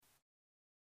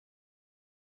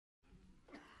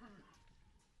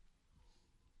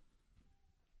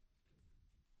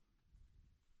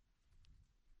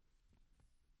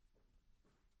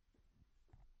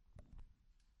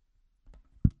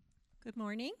Good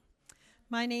morning.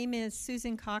 My name is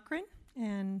Susan Cochran,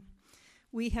 and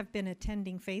we have been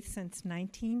attending Faith since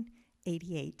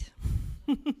 1988.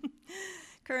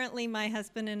 Currently, my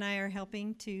husband and I are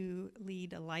helping to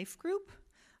lead a life group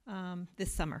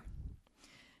this summer.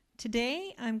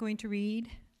 Today, I'm going to read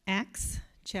Acts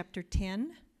chapter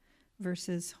 10,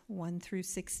 verses 1 through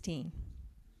 16.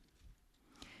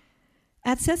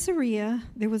 At Caesarea,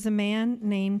 there was a man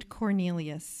named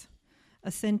Cornelius,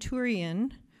 a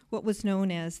centurion, what was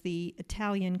known as the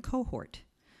Italian cohort,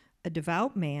 a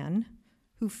devout man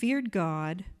who feared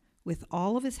God with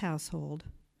all of his household,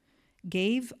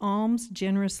 gave alms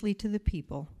generously to the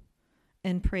people,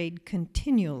 and prayed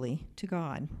continually to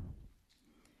God.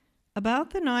 About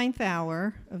the 9th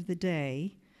hour of the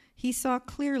day, he saw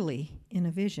clearly in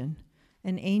a vision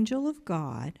an angel of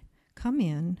God come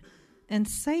in and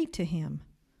say to him,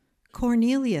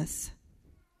 "Cornelius."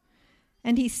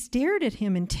 And he stared at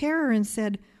him in terror and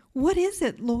said, "What is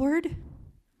it, Lord?"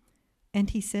 And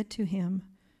he said to him,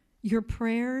 "Your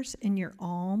prayers and your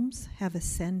alms have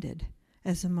ascended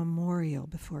as a memorial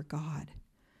before God.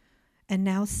 And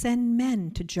now send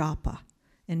men to Joppa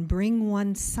and bring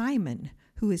one Simon,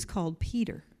 who is called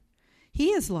Peter.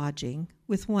 He is lodging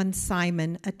with one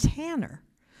Simon, a tanner,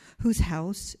 whose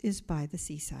house is by the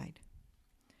seaside."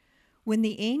 When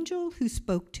the angel who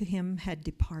spoke to him had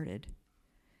departed,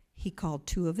 he called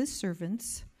 2 of his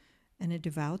servants and a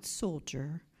devout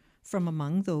soldier from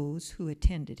among those who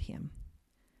attended him.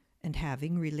 And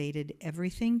having related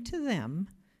everything to them,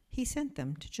 he sent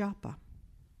them to Joppa.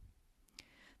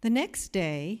 The next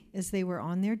day, as they were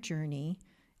on their journey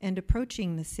and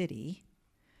approaching the city,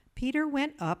 Peter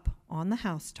went up on the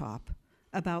housetop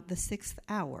about the 6th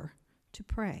hour to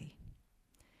pray.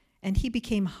 And he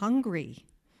became hungry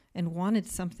and wanted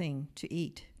something to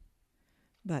eat.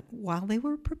 But while they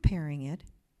were preparing it,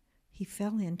 he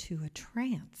fell into a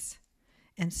trance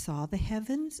and saw the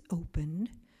heavens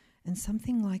opened and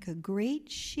something like a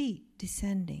great sheet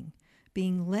descending,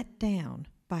 being let down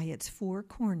by its 4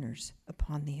 corners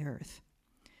upon the earth.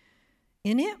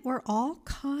 In it were all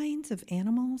kinds of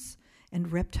animals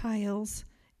and reptiles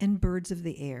and birds of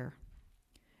the air.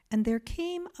 And there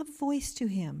came a voice to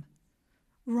him,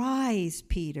 "Rise,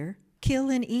 Peter,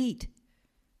 kill and eat."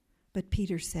 But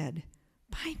Peter said,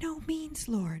 "By no means,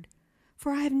 Lord,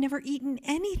 for I have never eaten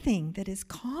anything that is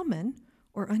common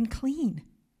or unclean."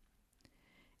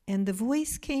 And the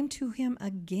voice came to him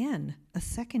again a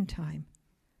second time,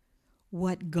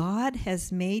 "What God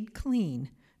has made clean,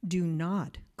 do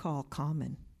not call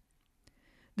common."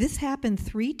 This happened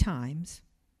 3 times,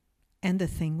 and the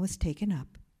thing was taken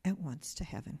up at once to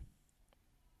heaven.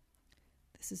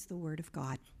 This is the word of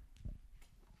God.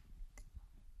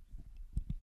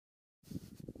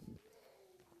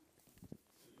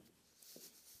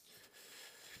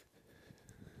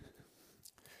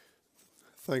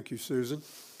 Thank you, Susan.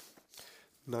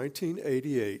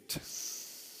 1988.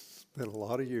 Been a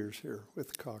lot of years here with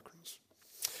the Cochrans.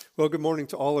 Well, good morning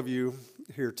to all of you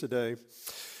here today.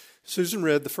 Susan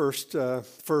read the first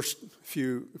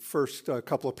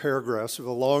couple of paragraphs of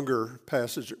a longer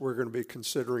passage that we're going to be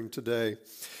considering today.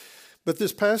 But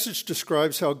this passage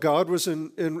describes how God was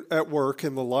at work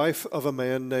in the life of a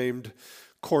man named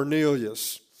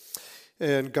Cornelius.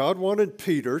 And God wanted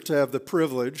Peter to have the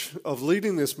privilege of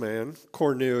leading this man,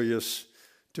 Cornelius,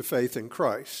 to faith in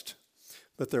Christ.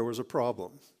 But there was a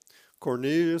problem.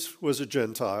 Cornelius was a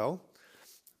Gentile,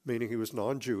 meaning he was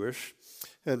non-Jewish,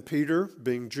 and Peter,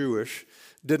 being Jewish,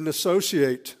 didn't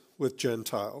associate with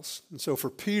Gentiles. And so for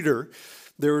Peter,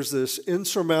 there was this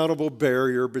insurmountable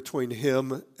barrier between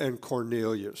him and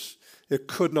Cornelius. It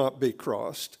could not be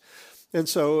crossed. And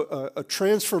so a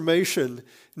transformation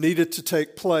needed to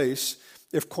take place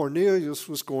if Cornelius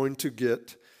was going to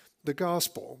get the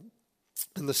gospel.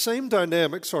 And the same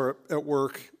dynamics are at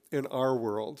work in our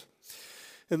world.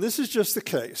 And this is just the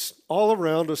case. All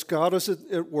around us, God is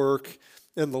at work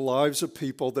in the lives of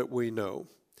people that we know.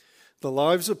 The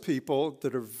lives of people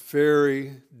that are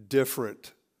very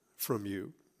different from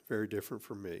you, very different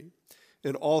from me,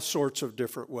 in all sorts of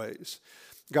different ways.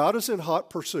 God is in hot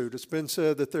pursuit. It's been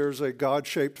said that there's a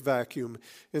God-shaped vacuum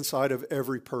inside of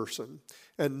every person,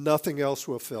 and nothing else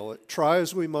will fill it. Try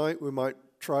as we might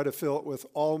try to fill it with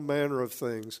all manner of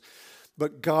things,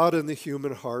 but God in the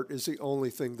human heart is the only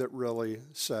thing that really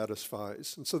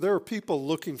satisfies. And so there are people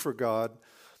looking for God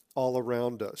all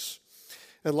around us.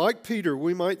 And like Peter,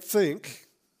 we might think,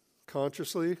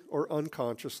 consciously or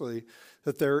unconsciously,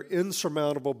 that there are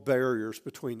insurmountable barriers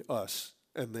between us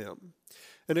and them.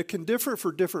 And it can differ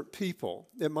for different people.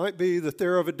 It might be that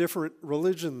they're of a different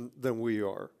religion than we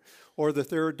are, or that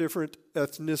they're a different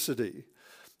ethnicity,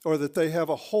 or that they have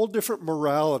a whole different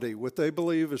morality. What they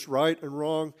believe is right and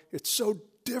wrong, it's so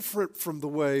different from the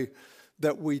way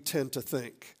that we tend to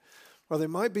think. Or they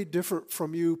might be different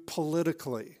from you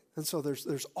politically. And so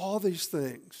there's all these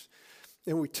things.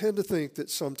 And we tend to think that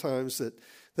sometimes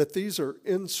that these are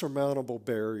insurmountable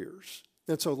barriers.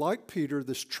 And so like Peter,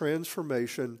 this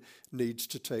transformation needs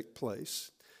to take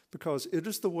place because it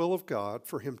is the will of God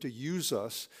for him to use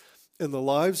us in the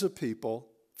lives of people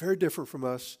very different from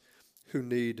us who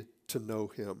need to know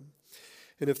him.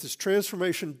 And if this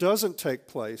transformation doesn't take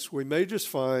place, we may just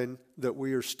find that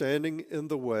we are standing in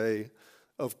the way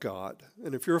of God.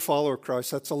 And if you're a follower of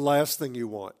Christ, that's the last thing you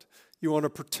want. You want to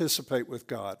participate with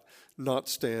God, not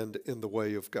stand in the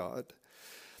way of God.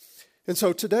 And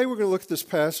so today we're going to look at this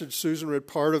passage. Susan read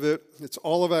part of it. It's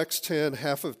all of Acts 10,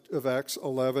 half of Acts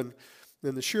 11.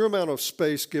 And the sheer amount of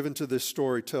space given to this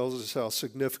story tells us how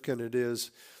significant it is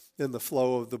in the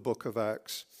flow of the book of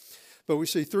Acts. But we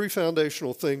see three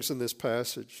foundational things in this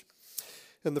passage.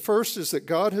 And the first is that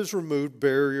God has removed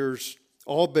barriers,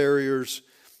 all barriers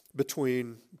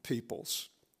between peoples.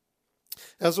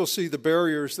 As we'll see, the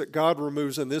barriers that God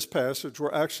removes in this passage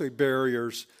were actually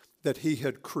barriers that he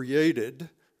had created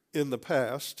in the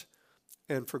past,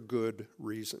 and for good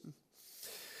reason.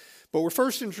 But we're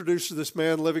first introduced to this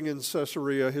man living in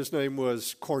Caesarea. His name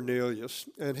was Cornelius,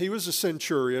 and he was a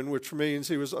centurion, which means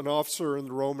he was an officer in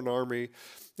the Roman army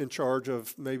in charge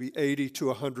of maybe 80 to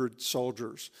 100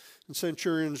 soldiers. And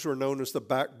centurions were known as the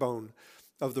backbone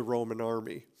of the Roman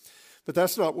army. But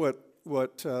that's not what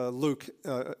Luke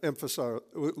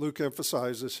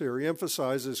emphasizes here. He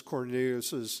emphasizes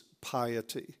Cornelius'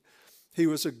 piety. He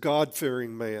was a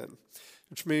God-fearing man,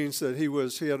 which means that he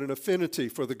had an affinity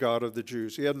for the God of the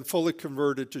Jews. He hadn't fully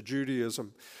converted to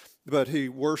Judaism, but he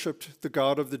worshiped the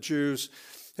God of the Jews,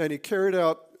 and he carried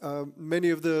out many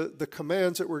of the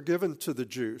commands that were given to the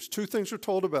Jews. Two things are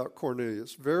told about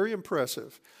Cornelius, very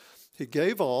impressive. He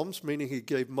gave alms, meaning he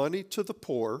gave money to the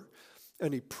poor,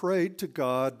 and he prayed to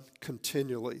God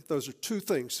continually. Those are two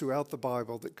things throughout the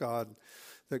Bible that God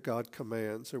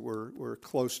commands, that were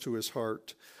close to his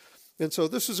heart. And so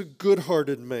this is a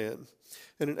good-hearted man.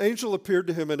 And an angel appeared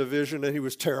to him in a vision, and he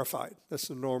was terrified. That's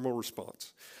the normal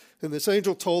response. And this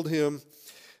angel told him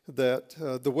that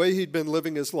the way he'd been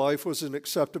living his life was an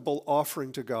acceptable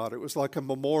offering to God. It was like a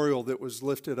memorial that was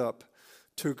lifted up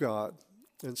to God.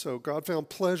 And so God found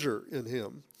pleasure in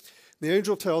him. The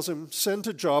angel tells him, send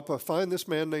to Joppa, find this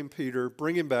man named Peter,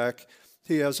 bring him back.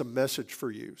 He has a message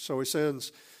for you. So he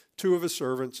sends two of his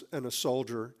servants and a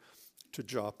soldier to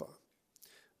Joppa.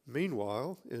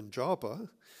 Meanwhile, in Joppa,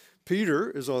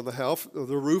 Peter is on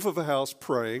the roof of a house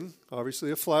praying,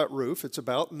 obviously a flat roof. It's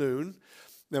about noon.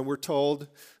 And we're told,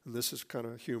 and this is kind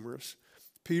of humorous,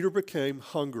 Peter became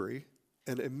hungry,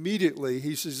 and immediately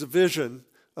he sees a vision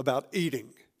about eating,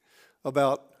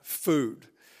 about food.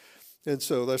 And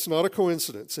so that's not a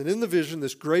coincidence. And in the vision,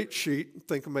 this great sheet,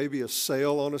 think of maybe a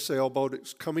sail on a sailboat,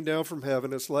 it's coming down from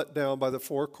heaven, it's let down by the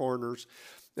four corners,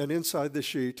 and inside the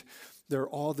sheet, there are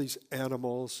all these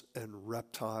animals and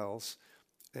reptiles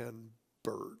and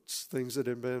birds, things that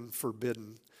had been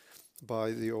forbidden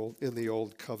in the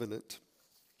old covenant.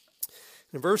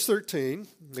 In verse 13,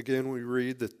 again we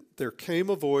read that there came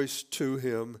a voice to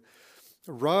him,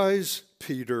 "Rise,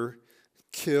 Peter,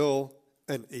 kill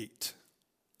and eat."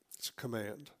 It's a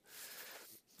command.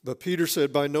 But Peter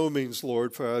said, "By no means,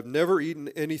 Lord, for I have never eaten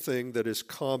anything that is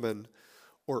common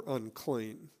or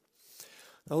unclean."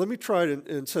 Now let me try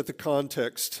and set the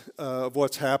context of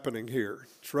what's happening here.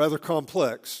 It's rather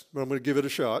complex, but I'm going to give it a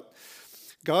shot.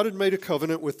 God had made a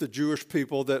covenant with the Jewish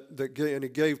people and he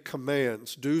gave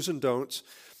commands, do's and don'ts,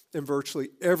 in virtually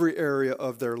every area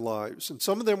of their lives. And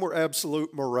some of them were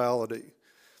absolute morality.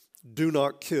 Do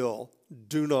not kill,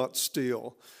 do not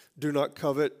steal, do not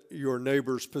covet your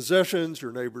neighbor's possessions,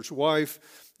 your neighbor's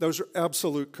wife. Those are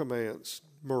absolute commands,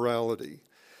 morality.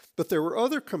 But there were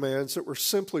other commands that were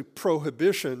simply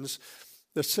prohibitions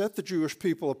that set the Jewish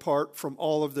people apart from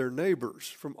all of their neighbors,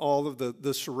 from all of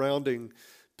the surrounding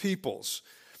peoples.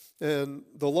 And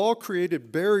the law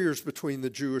created barriers between the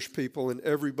Jewish people and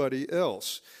everybody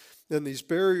else. And these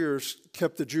barriers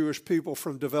kept the Jewish people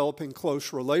from developing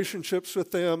close relationships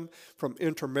with them, from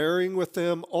intermarrying with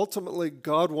them. Ultimately,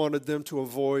 God wanted them to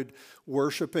avoid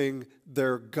worshiping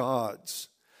their gods.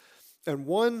 And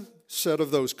one set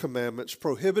of those commandments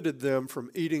prohibited them from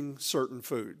eating certain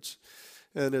foods.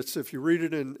 And it's, if you read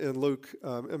it in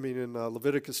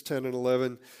Leviticus 10 and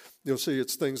 11, you'll see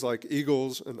it's things like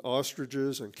eagles and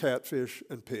ostriches and catfish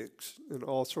and pigs and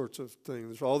all sorts of things.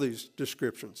 There's all these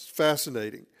descriptions.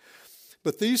 Fascinating.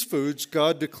 But these foods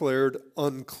God declared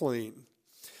unclean.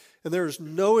 And there is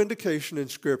no indication in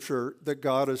Scripture that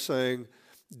God is saying,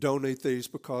 don't eat these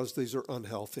because these are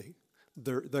unhealthy.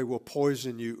 They will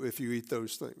poison you if you eat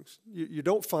those things. You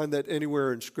don't find that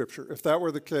anywhere in Scripture. If that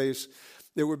were the case,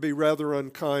 it would be rather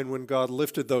unkind when God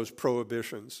lifted those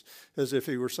prohibitions, as if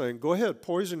he were saying, go ahead,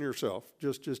 poison yourself.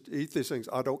 Just eat these things.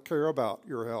 I don't care about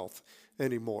your health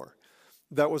anymore.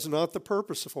 That was not the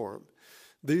purpose for him.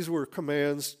 These were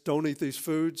commands, don't eat these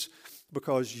foods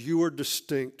because you are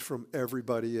distinct from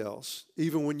everybody else.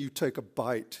 Even when you take a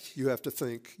bite, you have to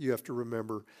think, you have to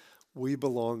remember, we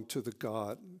belong to the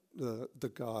God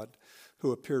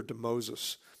who appeared to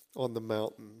Moses on the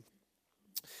mountain.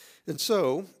 And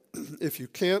so, if you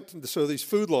can't, so these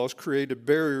food laws created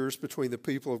barriers between the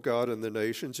people of God and the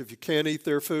nations. If you can't eat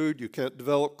their food, you can't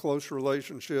develop close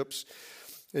relationships,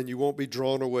 and you won't be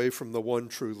drawn away from the one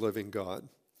true living God.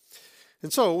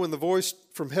 And so, when the voice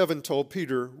from heaven told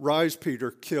Peter, rise,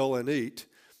 Peter, kill and eat,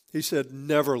 he said,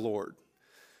 never, Lord.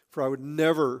 For I would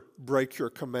never break your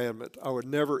commandment. I would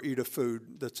never eat a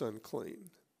food that's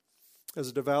unclean. As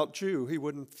a devout Jew, he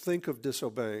wouldn't think of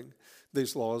disobeying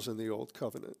these laws in the Old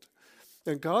Covenant.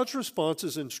 And God's response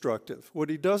is instructive. What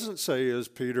he doesn't say is,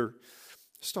 Peter,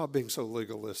 stop being so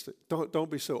legalistic. Don't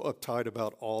be so uptight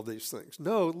about all these things.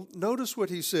 No, notice what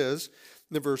he says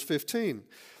in verse 15.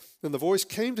 And the voice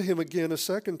came to him again a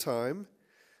second time.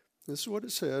 This is what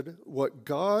it said, what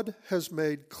God has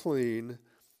made clean,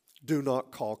 do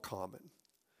not call common.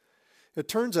 It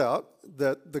turns out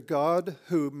that the God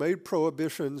who made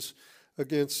prohibitions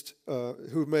against,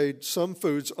 who made some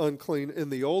foods unclean in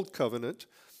the Old Covenant,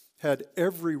 had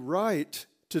every right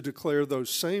to declare those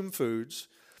same foods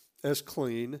as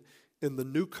clean in the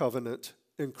New Covenant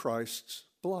in Christ's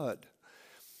blood.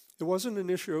 It wasn't an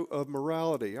issue of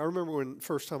morality. I remember when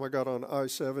first time I got on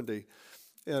I-70,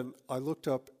 and I looked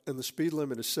up, and the speed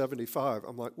limit is 75.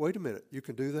 I'm like, wait a minute, you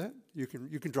can do that? You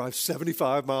can drive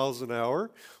 75 miles an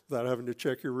hour without having to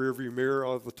check your rearview mirror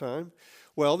all the time?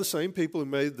 Well, the same people who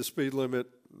made the speed limit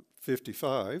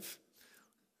 55,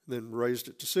 then raised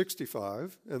it to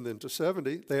 65, and then to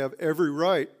 70, they have every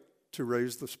right to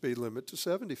raise the speed limit to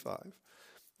 75.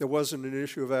 It wasn't an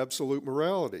issue of absolute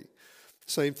morality.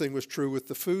 Same thing was true with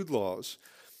the food laws.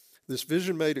 This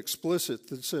vision made explicit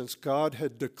that since God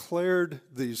had declared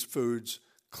these foods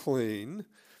clean,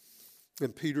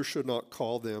 then Peter should not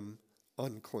call them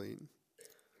unclean.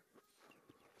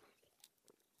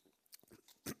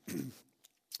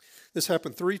 This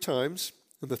happened 3 times,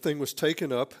 and the thing was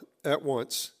taken up at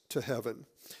once to heaven.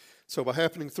 So by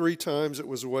happening 3 times, it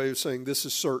was a way of saying this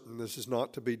is certain, this is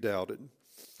not to be doubted.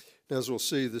 And as we'll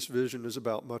see, this vision is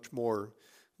about much more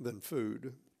than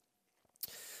food.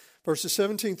 Verses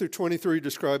 17 through 23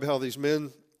 describe how these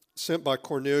men sent by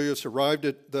Cornelius arrived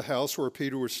at the house where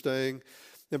Peter was staying.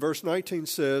 And verse 19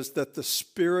 says that the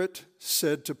Spirit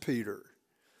said to Peter,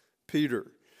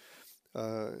 Peter,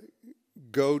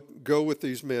 go with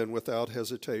these men without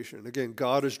hesitation. Again,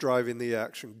 God is driving the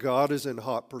action. God is in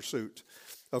hot pursuit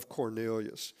of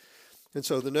Cornelius. And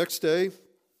so the next day,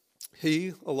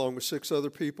 he, along with 6 other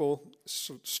people,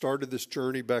 started this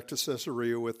journey back to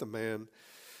Caesarea with the men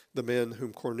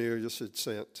whom Cornelius had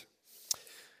sent.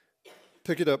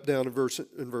 Pick it up down in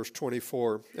verse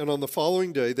 24. And on the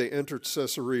following day they entered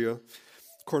Caesarea.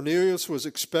 Cornelius was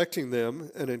expecting them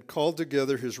and had called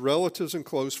together his relatives and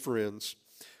close friends.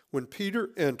 When Peter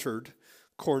entered,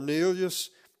 Cornelius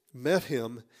met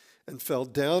him and fell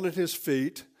down at his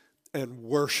feet and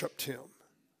worshiped him.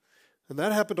 And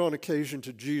that happened on occasion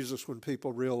to Jesus when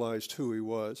people realized who he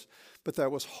was. But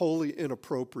that was wholly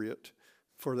inappropriate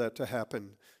for that to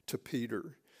happen to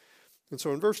Peter. And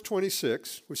so in verse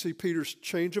 26, we see Peter's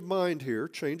change of mind here,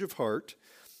 change of heart.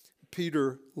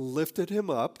 Peter lifted him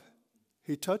up.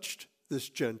 He touched this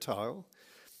Gentile,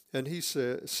 and he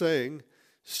saying,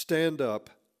 stand up,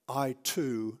 I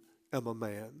too am a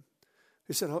man.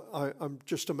 He said, I'm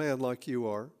just a man like you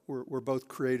are. We're both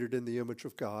created in the image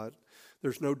of God.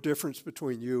 There's no difference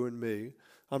between you and me.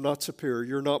 I'm not superior.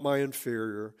 You're not my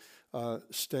inferior.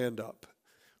 Stand up.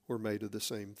 We're made of the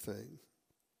same thing.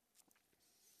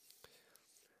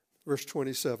 Verse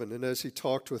 27, and as he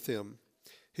talked with him,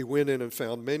 he went in and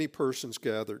found many persons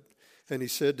gathered. And he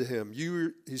said to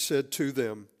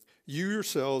them, you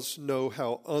yourselves know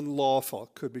how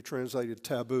unlawful, could be translated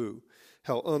taboo,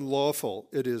 how unlawful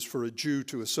it is for a Jew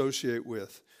to associate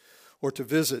with or to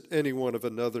visit anyone of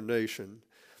another nation.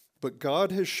 But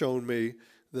God has shown me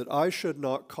that I should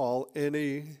not call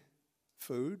any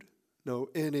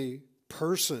any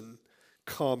person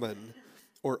common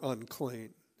or unclean.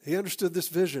 He understood this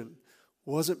vision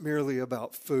wasn't merely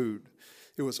about food.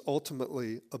 It was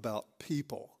ultimately about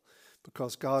people,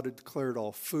 because God had declared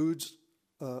all foods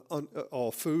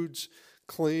all foods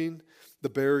clean. The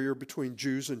barrier between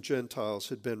Jews and Gentiles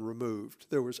had been removed.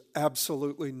 There was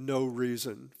absolutely no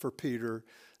reason for Peter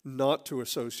not to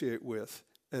associate with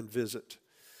and visit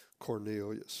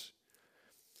Cornelius.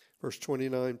 Verse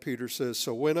 29, Peter says,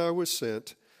 "So when I was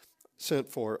sent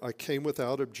for, I came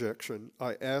without objection.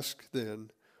 I asked then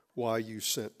why you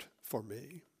sent for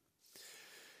me."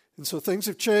 And so things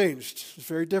have changed. It's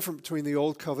very different between the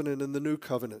Old Covenant and the New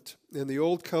Covenant. In the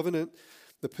Old Covenant,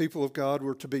 the people of God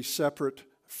were to be separate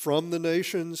from the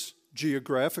nations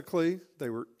geographically. They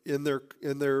were in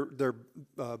their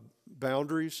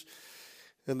boundaries,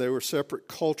 and they were separate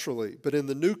culturally. But in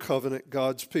the New Covenant,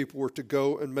 God's people were to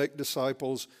go and make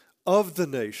disciples of the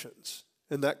nations.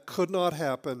 And that could not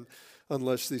happen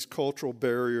unless these cultural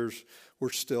barriers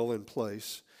were still in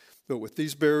place. But with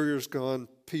these barriers gone,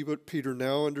 Peter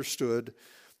now understood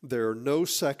there are no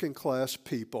second-class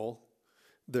people.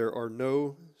 There are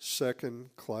no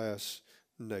second-class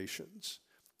nations.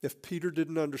 If Peter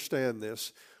didn't understand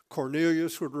this,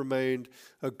 Cornelius would remain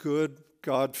a good,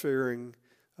 God-fearing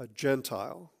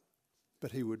Gentile,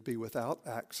 but he would be without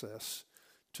access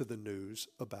to the news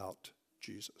about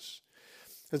Jesus.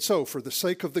 And so, for the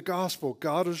sake of the gospel,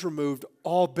 God has removed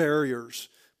all barriers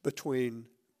between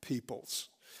peoples.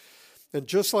 And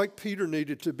just like Peter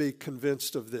needed to be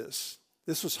convinced of this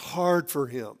was hard for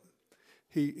him.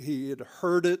 He had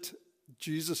heard it,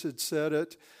 Jesus had said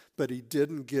it, but he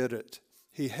didn't get it.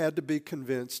 He had to be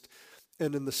convinced.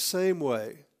 And in the same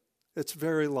way, it's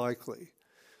very likely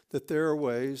that there are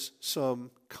ways,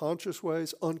 some conscious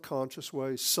ways, unconscious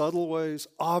ways, subtle ways,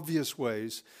 obvious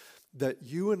ways, that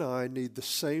you and I need the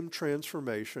same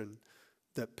transformation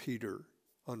that Peter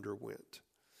underwent.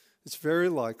 It's very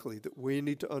likely that we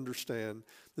need to understand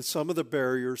that some of the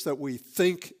barriers that we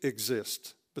think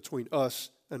exist between us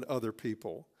and other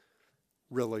people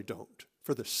really don't.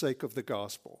 For the sake of the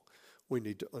gospel, we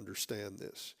need to understand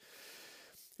this.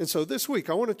 And so this week,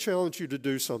 I want to challenge you to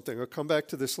do something. I'll come back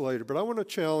to this later, but I want to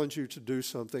challenge you to do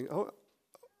something.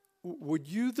 Would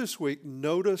you this week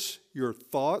notice your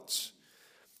thoughts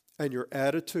and your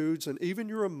attitudes and even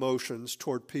your emotions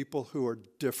toward people who are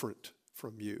different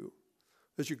from you?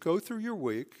 As you go through your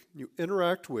week, you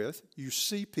interact with, you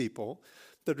see people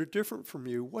that are different from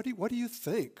you, what do you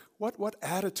think? What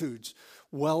attitudes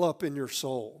well up in your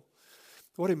soul?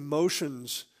 What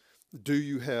emotions do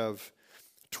you have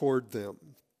toward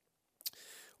them?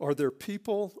 Are there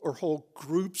people or whole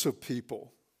groups of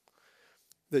people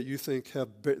that you think have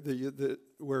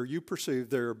where you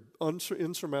perceive there are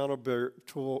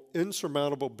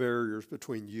insurmountable barriers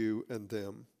between you and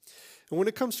them? And when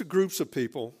it comes to groups of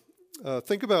people,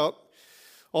 think about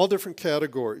all different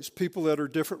categories. People that are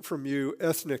different from you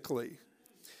ethnically,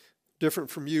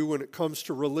 different from you when it comes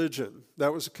to religion.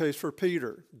 That was the case for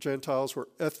Peter. Gentiles were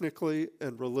ethnically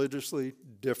and religiously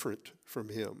different from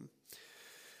him.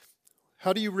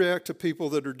 How do you react to people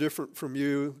that are different from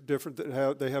you,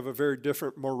 they have a very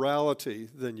different morality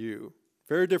than you,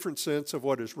 very different sense of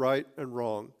what is right and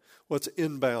wrong, what's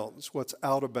in bounds, what's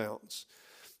out of bounds?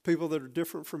 People that are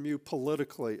different from you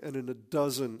politically and in a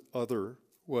dozen other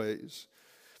ways.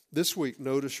 This week,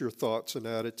 notice your thoughts and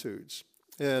attitudes.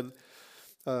 And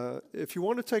if you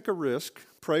want to take a risk,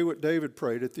 pray what David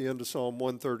prayed at the end of Psalm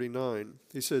 139.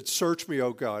 He said, "Search me,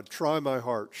 O God, try my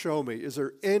heart, show me. Is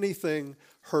there anything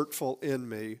hurtful in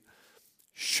me?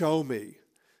 Show me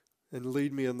and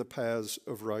lead me in the paths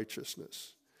of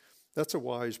righteousness." That's a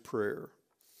wise prayer.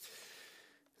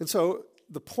 And so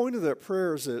the point of that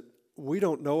prayer is that we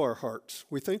don't know our hearts.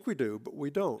 We think we do, but we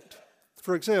don't.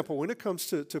 For example, when it comes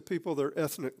to people that are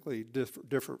ethnically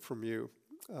different from you,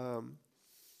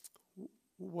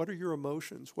 what are your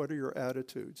emotions? What are your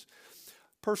attitudes?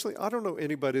 Personally, I don't know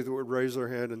anybody that would raise their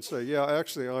hand and say, "Yeah,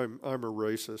 actually, I'm a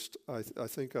racist. I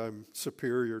think I'm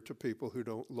superior to people who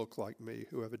don't look like me,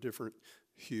 who have a different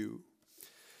hue."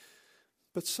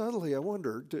 But subtly, I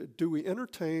wonder, do we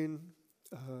entertain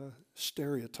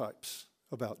stereotypes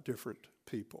about different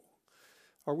people?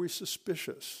 Are we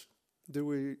suspicious? Do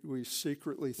we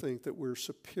secretly think that we're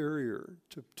superior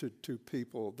to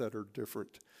people that are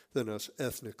different than us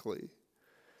ethnically?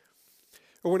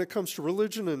 Or when it comes to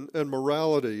religion and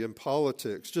morality and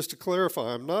politics, just to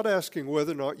clarify, I'm not asking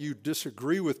whether or not you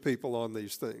disagree with people on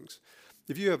these things.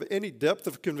 If you have any depth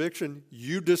of conviction,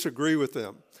 you disagree with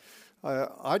them.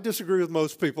 I disagree with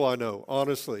most people I know,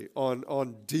 honestly,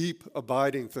 on deep,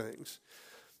 abiding things.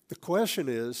 The question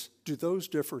is, do those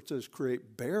differences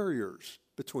create barriers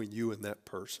between you and that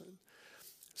person?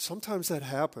 Sometimes that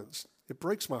happens. It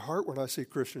breaks my heart when I see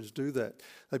Christians do that.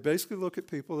 They basically look at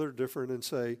people that are different and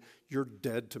say, "You're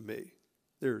dead to me.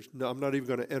 I'm not even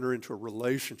going to enter into a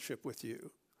relationship with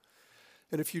you."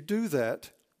 And if you do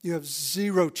that, you have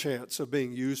zero chance of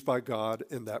being used by God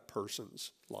in that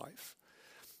person's life.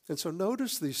 And so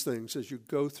notice these things as you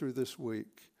go through this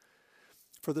week.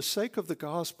 For the sake of the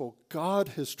gospel, God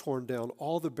has torn down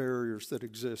all the barriers that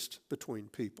exist between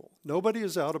people. Nobody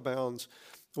is out of bounds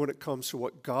when it comes to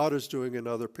what God is doing in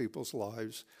other people's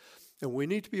lives. And we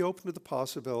need to be open to the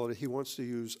possibility He wants to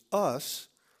use us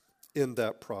in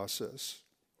that process.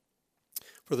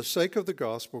 For the sake of the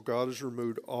gospel, God has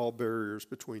removed all barriers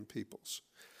between peoples.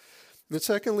 And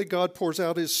secondly, God pours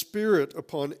out His Spirit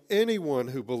upon anyone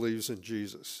who believes in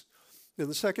Jesus. In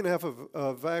the second half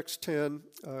of Acts 10,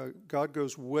 God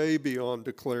goes way beyond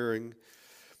declaring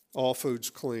all foods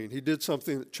clean. He did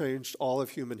something that changed all of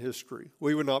human history.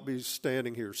 We would not be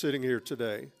sitting here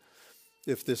today,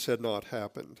 if this had not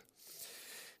happened.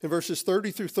 In verses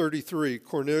 30 through 33,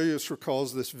 Cornelius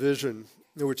recalls this vision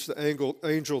in which the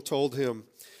angel told him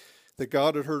that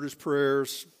God had heard his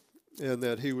prayers and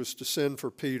that he was to send for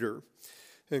Peter.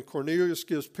 And Cornelius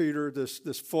gives Peter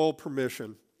this full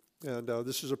permission. And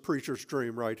this is a preacher's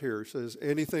dream right here. He says,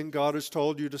 anything God has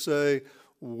told you to say,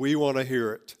 we want to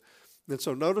hear it. And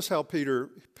so notice how Peter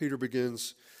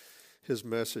begins his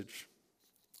message.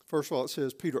 First of all, it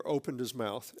says Peter opened his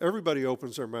mouth. Everybody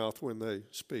opens their mouth when they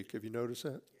speak. Have you noticed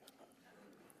that?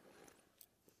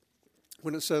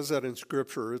 When it says that in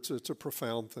Scripture, it's a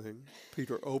profound thing.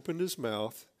 Peter opened his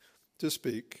mouth to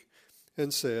speak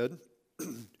and said,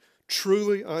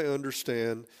 truly I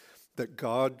understand that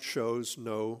God shows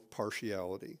no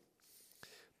partiality.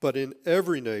 But in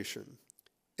every nation,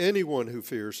 anyone who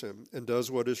fears Him and does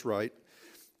what is right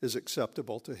is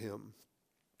acceptable to Him.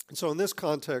 And so in this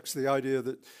context, the idea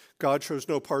that God shows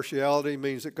no partiality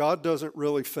means that God doesn't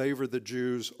really favor the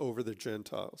Jews over the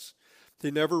Gentiles.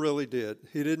 He never really did.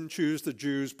 He didn't choose the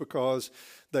Jews because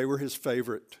they were His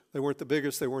favorite. They weren't the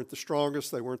biggest, they weren't the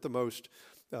strongest, they weren't the most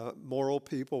moral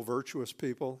people, virtuous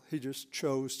people. He just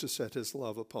chose to set His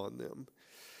love upon them.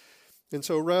 And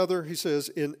so rather, he says,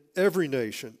 in every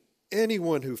nation,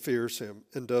 anyone who fears Him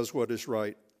and does what is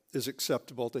right is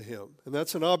acceptable to Him. And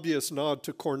that's an obvious nod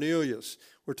to Cornelius.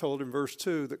 We're told in verse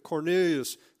 2 that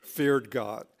Cornelius feared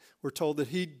God. We're told that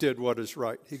he did what is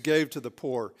right. He gave to the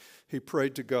poor. He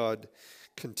prayed to God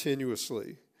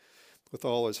continuously with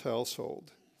all his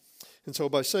household. And so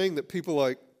by saying that people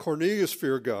like Cornelius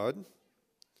fear God,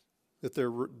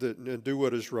 that do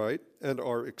what is right and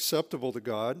are acceptable to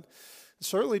God, it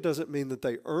certainly doesn't mean that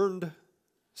they earned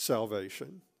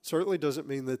salvation. It certainly doesn't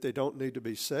mean that they don't need to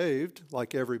be saved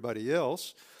like everybody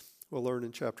else. We'll learn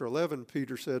in chapter 11,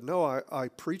 Peter said, no, I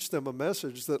preached them a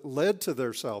message that led to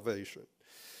their salvation.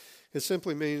 It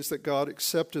simply means that God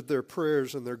accepted their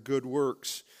prayers and their good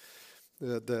works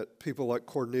that people like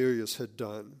Cornelius had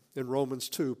done. In Romans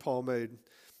 2, Paul made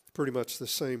pretty much the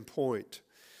same point.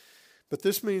 But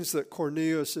this means that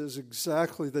Cornelius is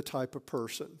exactly the type of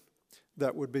person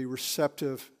that would be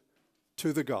receptive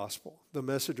to the gospel, the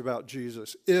message about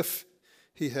Jesus, if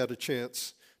he had a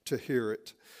chance to hear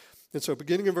it. And so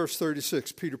beginning in verse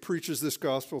 36, Peter preaches this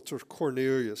gospel to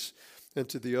Cornelius and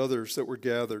to the others that were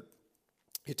gathered.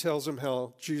 He tells them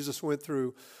how Jesus went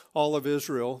through all of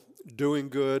Israel doing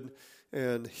good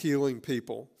and healing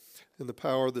people in the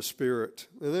power of the Spirit.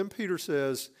 And then Peter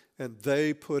says, and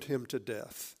they put him to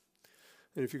death.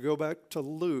 And if you go back to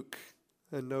Luke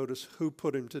and notice who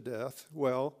put him to death,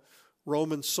 well,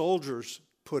 Roman soldiers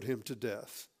put him to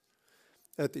death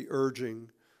at the urging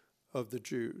of the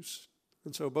Jews.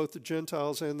 And so both the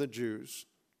Gentiles and the Jews,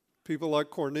 people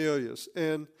like Cornelius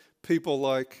and people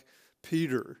like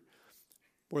Peter,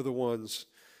 were the ones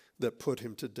that put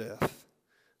him to death.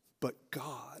 But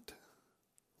God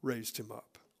raised him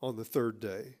up on the third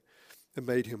day and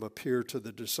made him appear to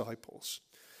the disciples.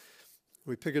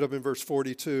 We pick it up in verse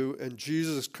 42, and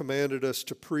Jesus commanded us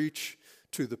to preach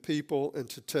to the people and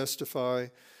to testify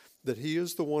that He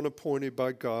is the one appointed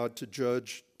by God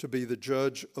to be the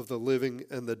judge of the living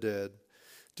and the dead.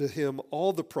 To Him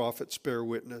all the prophets bear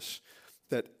witness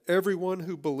that everyone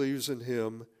who believes in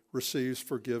Him receives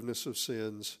forgiveness of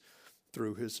sins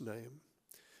through His name.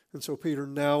 And so Peter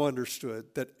now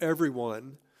understood that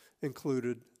everyone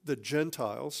included the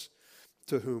Gentiles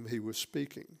to whom he was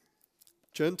speaking.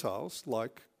 Gentiles,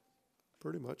 like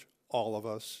pretty much all of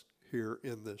us here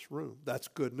in this room. That's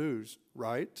good news,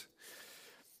 right?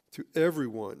 To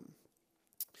everyone.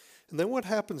 And then what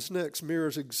happens next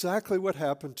mirrors exactly what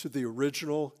happened to the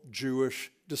original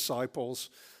Jewish disciples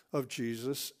of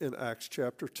Jesus in Acts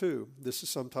chapter 2. This is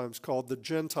sometimes called the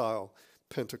Gentile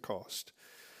Pentecost.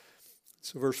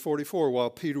 So verse 44, while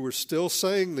Peter was still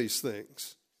saying these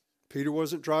things, Peter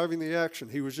wasn't driving the action,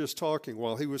 he was just talking.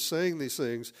 While he was saying these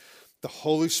things, the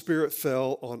Holy Spirit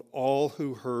fell on all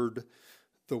who heard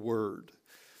the word.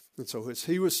 And so as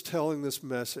he was telling this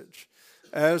message,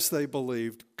 as they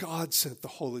believed, God sent the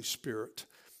Holy Spirit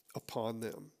upon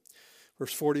them.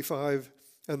 Verse 45,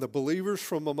 and the believers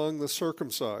from among the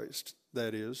circumcised,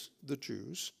 that is, the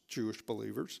Jews, Jewish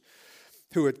believers,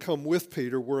 who had come with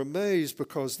Peter, were amazed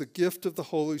because the gift of the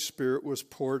Holy Spirit was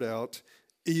poured out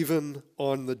even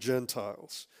on the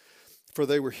Gentiles. For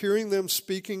they were hearing them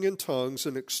speaking in tongues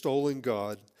and extolling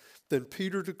God. Then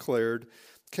Peter declared,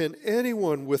 can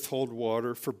anyone withhold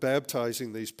water for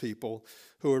baptizing these people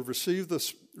who have received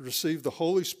the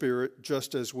Holy Spirit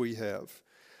just as we have?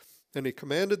 And he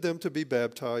commanded them to be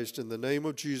baptized in the name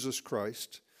of Jesus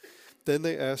Christ. Then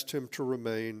they asked him to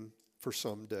remain for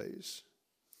some days.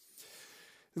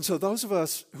 And so those of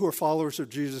us who are followers of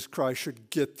Jesus Christ should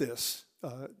get this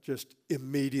just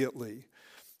immediately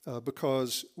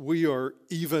because we are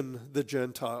even the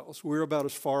Gentiles. We're about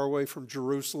as far away from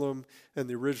Jerusalem and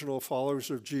the original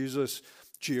followers of Jesus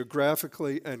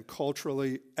geographically and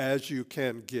culturally as you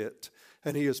can get.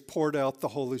 And he has poured out the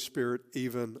Holy Spirit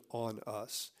even on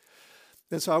us.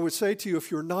 And so I would say to you,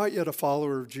 if you're not yet a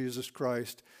follower of Jesus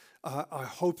Christ, I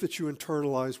hope that you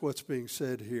internalize what's being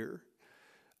said here.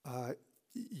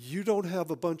 You don't have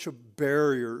a bunch of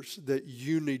barriers that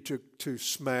you need to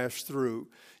smash through.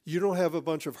 You don't have a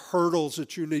bunch of hurdles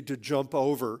that you need to jump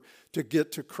over to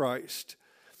get to Christ.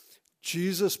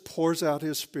 Jesus pours out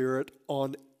his Spirit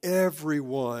on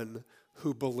everyone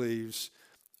who believes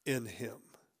in him.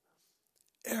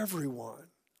 Everyone.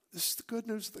 This is the good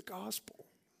news of the gospel.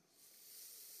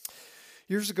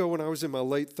 Years ago when I was in my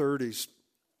late 30s,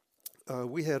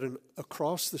 we had an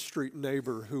across-the-street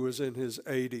neighbor who was in his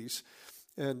 80s.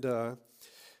 And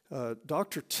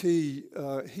Dr. T,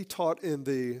 he taught in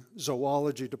the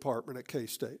zoology department at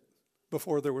K-State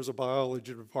before there was a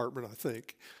biology department, I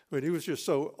think. I mean, he was just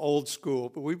so old school,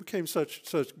 but we became such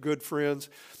good friends.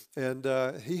 And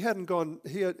he hadn't gone,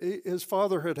 his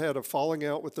father had a falling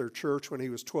out with their church when he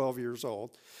was 12 years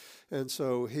old. And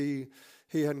so he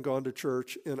hadn't gone to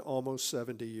church in almost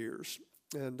 70 years.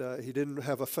 And he didn't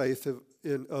have a faith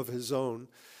of his own.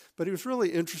 But he was really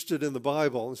interested in the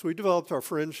Bible. And so we developed our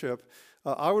friendship.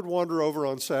 I would wander over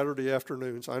on Saturday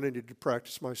afternoons. I needed to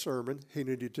practice my sermon. He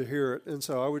needed to hear it. And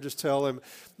so I would just tell him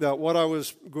that what I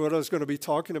was going to be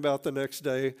talking about the next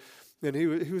day. And he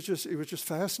was just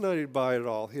fascinated by it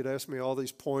all. He'd ask me all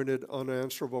these pointed,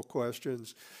 unanswerable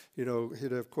questions. You know,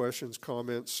 he'd have questions,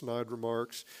 comments, snide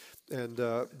remarks. And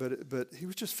but he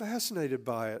was just fascinated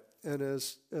by it. And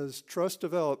as trust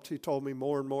developed, he told me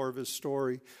more and more of his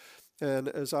story. And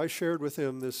as I shared with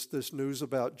him this news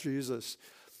about Jesus,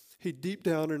 he deep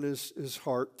down in his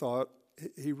heart thought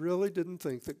he really didn't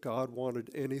think that God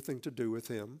wanted anything to do with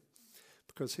him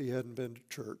because he hadn't been to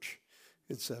church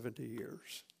in 70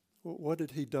 years. Well, what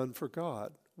had he done for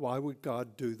God? Why would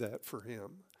God do that for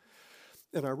him?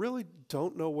 And I really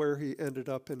don't know where he ended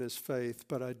up in his faith,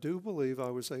 but I do believe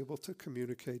I was able to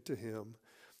communicate to him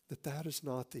that is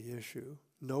not the issue.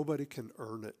 Nobody can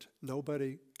earn it.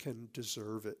 Nobody can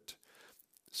deserve it.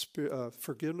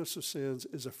 Forgiveness of sins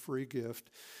is a free gift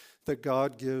that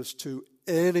God gives to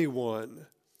anyone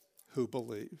who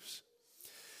believes.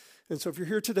 And so if you're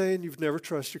here today and you've never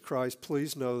trusted Christ,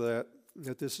 please know that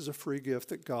this is a free gift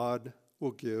that God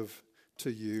will give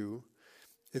to you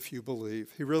if you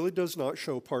believe. He really does not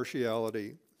show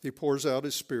partiality. He pours out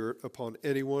his Spirit upon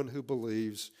anyone who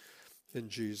believes in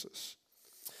Jesus.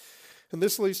 And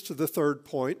this leads to the third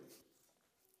point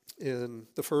in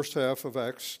the first half of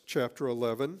Acts chapter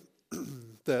 11,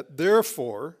 that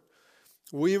therefore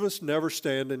we must never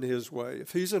stand in his way.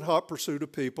 If he's in hot pursuit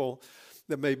of people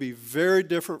that may be very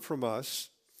different from us,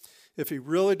 if he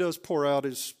really does pour out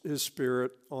his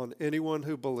Spirit on anyone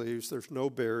who believes, there's no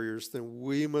barriers, then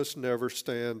we must never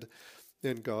stand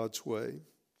in God's way.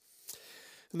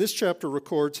 And this chapter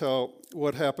records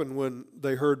what happened when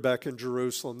they heard back in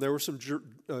Jerusalem. There were some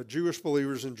Jewish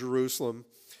believers in Jerusalem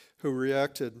who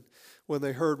reacted when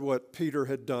they heard what Peter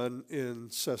had done in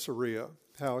Caesarea,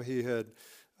 how he had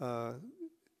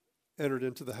entered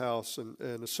into the house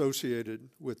and associated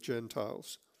with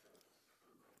Gentiles.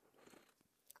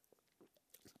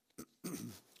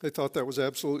 They thought that was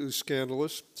absolutely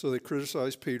scandalous, so they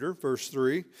criticized Peter, verse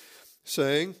 3,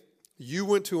 saying, "You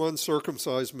went to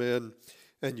uncircumcised men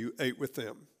and you ate with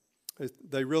them."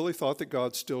 They really thought that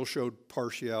God still showed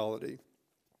partiality,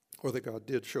 or that God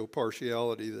did show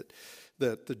partiality,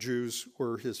 that the Jews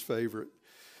were his favorite,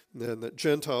 and that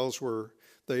Gentiles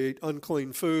they ate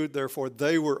unclean food, therefore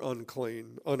they were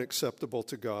unclean, unacceptable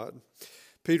to God.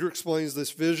 Peter explains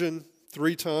this vision.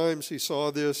 3 times he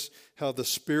saw this, how the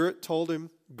Spirit told him,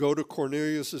 go to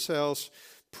Cornelius' house,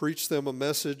 preach them a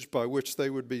message by which they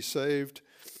would be saved.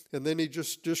 And then he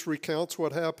just recounts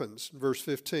what happens in verse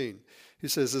 15. He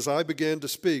says, as I began to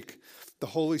speak, the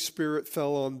Holy Spirit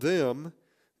fell on them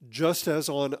just as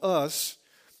on us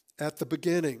at the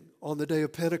beginning, on the day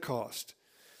of Pentecost.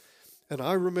 And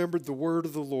I remembered the word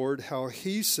of the Lord, how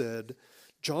he said,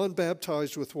 John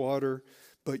baptized with water,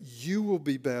 but you will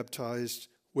be baptized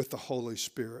with the Holy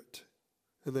Spirit.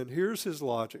 And then here's his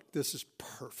logic. This is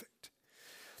perfect.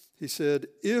 He said,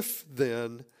 if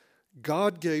then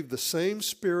God gave the same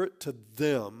Spirit to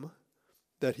them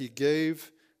that he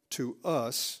gave to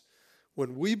us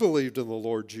when we believed in the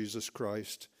Lord Jesus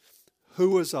Christ,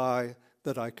 who was I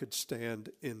that I could stand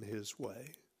in his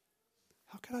way?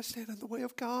 How can I stand in the way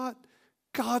of God?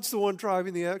 God's the one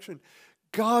driving the action.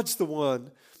 God's the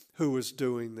one who is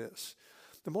doing this.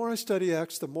 The more I study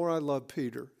Acts, the more I love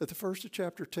Peter. At the first of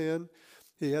chapter 10,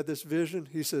 he had this vision.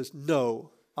 He says,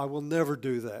 no, I will never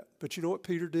do that. But you know what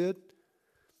Peter did?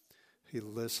 He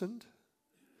listened.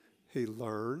 He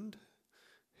learned.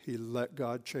 He let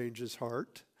God change his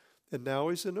heart. And now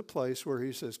he's in a place where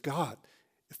he says, God,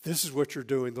 if this is what you're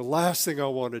doing, the last thing I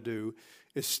want to do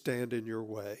is stand in your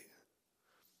way.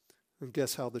 And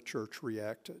guess how the church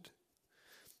reacted?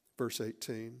 Verse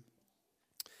 18.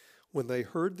 When they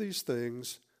heard these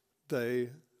things, they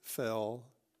fell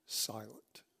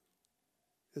silent.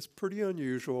 It's pretty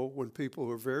unusual when people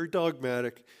who are very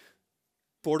dogmatic,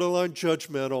 borderline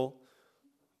judgmental,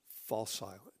 fall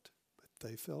silent. But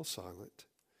they fell silent.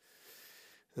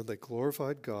 And they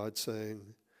glorified God,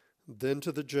 saying, then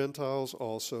to the Gentiles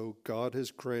also God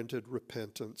has granted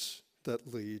repentance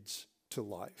that leads to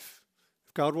life.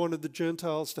 If God wanted the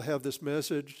Gentiles to have this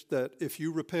message that if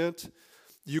you repent,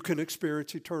 you can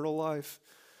experience eternal life,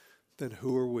 then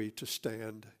who are we to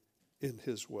stand in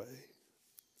his way?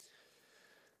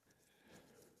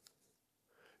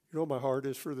 You know what my heart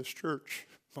is for this church?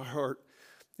 My heart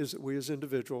is that we as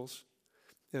individuals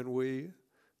and we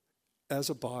as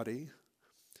a body,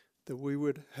 that we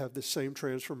would have the same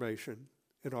transformation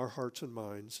in our hearts and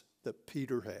minds that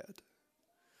Peter had.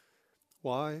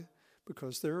 Why?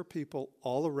 Because there are people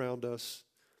all around us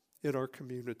in our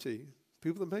community,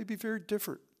 people that may be very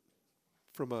different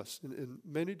from us in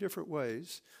many different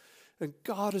ways, and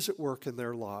God is at work in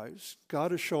their lives.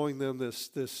 God is showing them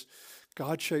this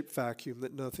God-shaped vacuum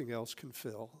that nothing else can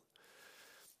fill.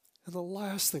 And the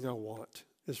last thing I want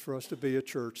is for us to be a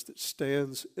church that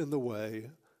stands in the way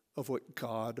of what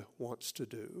God wants to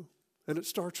do. And it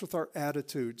starts with our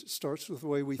attitudes. It starts with the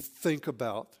way we think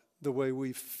about, the way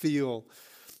we feel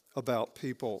about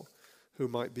people who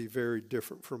might be very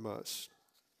different from us.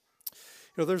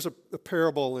 You know, there's a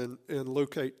parable in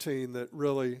Luke 18 that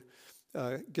really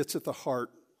gets at the heart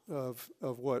of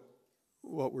what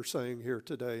we're saying here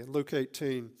today. In Luke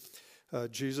 18,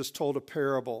 Jesus told a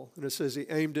parable, and it says he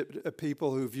aimed it at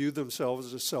people who viewed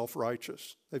themselves as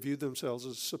self-righteous. They viewed themselves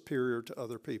as superior to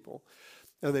other people,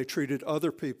 and they treated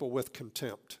other people with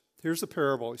contempt. Here's the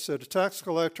parable. He said, a tax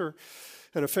collector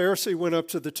and a Pharisee went up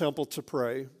to the temple to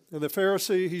pray, and the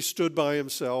Pharisee, he stood by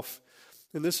himself,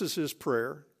 and this is his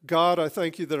prayer. God, I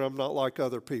thank you that I'm not like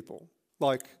other people,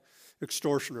 like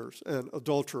extortioners and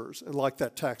adulterers, and like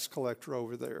that tax collector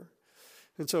over there.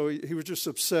 And so he was just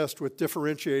obsessed with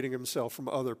differentiating himself from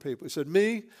other people. He said,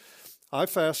 me, I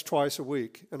fast twice a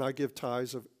week, and I give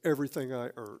tithes of everything I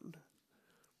earn.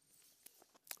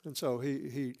 And so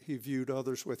he viewed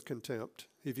others with contempt.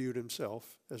 He viewed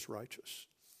himself as righteous.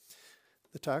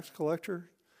 The tax collector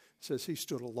says he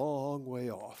stood a long way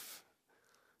off.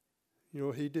 You know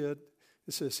what he did?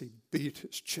 It says he beat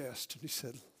his chest, and he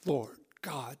said, Lord,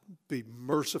 God, be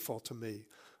merciful to me,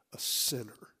 a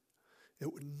sinner.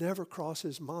 It would never cross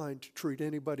his mind to treat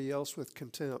anybody else with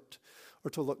contempt or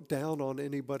to look down on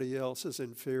anybody else as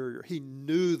inferior. He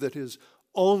knew that his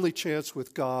only chance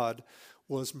with God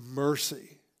was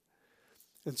mercy.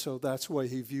 And so that's the way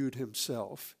he viewed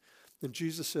himself. And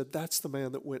Jesus said, that's the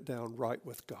man that went down right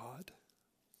with God.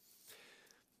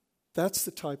 That's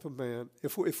the type of man,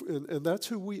 and that's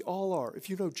who we all are. If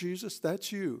you know Jesus,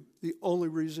 that's you. The only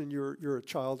reason you're a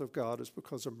child of God is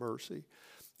because of mercy.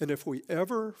 And if we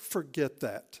ever forget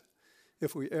that,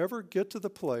 if we ever get to the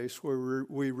place where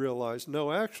we realize,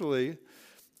 no, actually,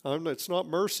 it's not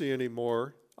mercy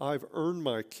anymore, I've earned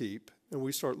my keep, and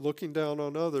we start looking down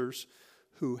on others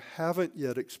who haven't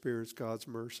yet experienced God's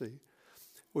mercy,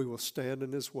 we will stand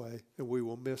in his way, and we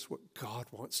will miss what God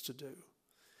wants to do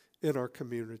in our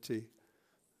community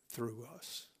through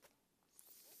us.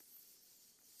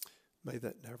 May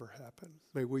that never happen.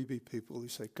 May we be people who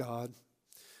say, God,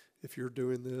 if you're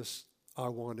doing this, I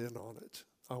want in on it.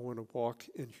 I want to walk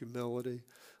in humility.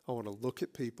 I want to look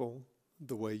at people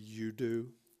the way you do.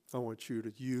 I want you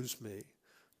to use me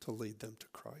to lead them to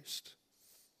Christ.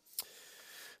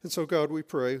 And so, God, we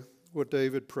pray what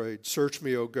David prayed. Search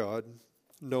me, O God,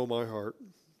 know my heart.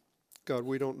 God,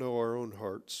 we don't know our own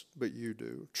hearts, but you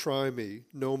do. Try me,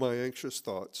 know my anxious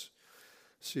thoughts.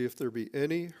 See if there be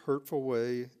any hurtful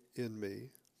way in me,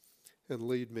 and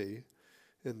lead me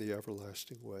in the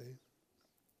everlasting way.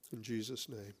 In Jesus'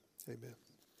 name, amen.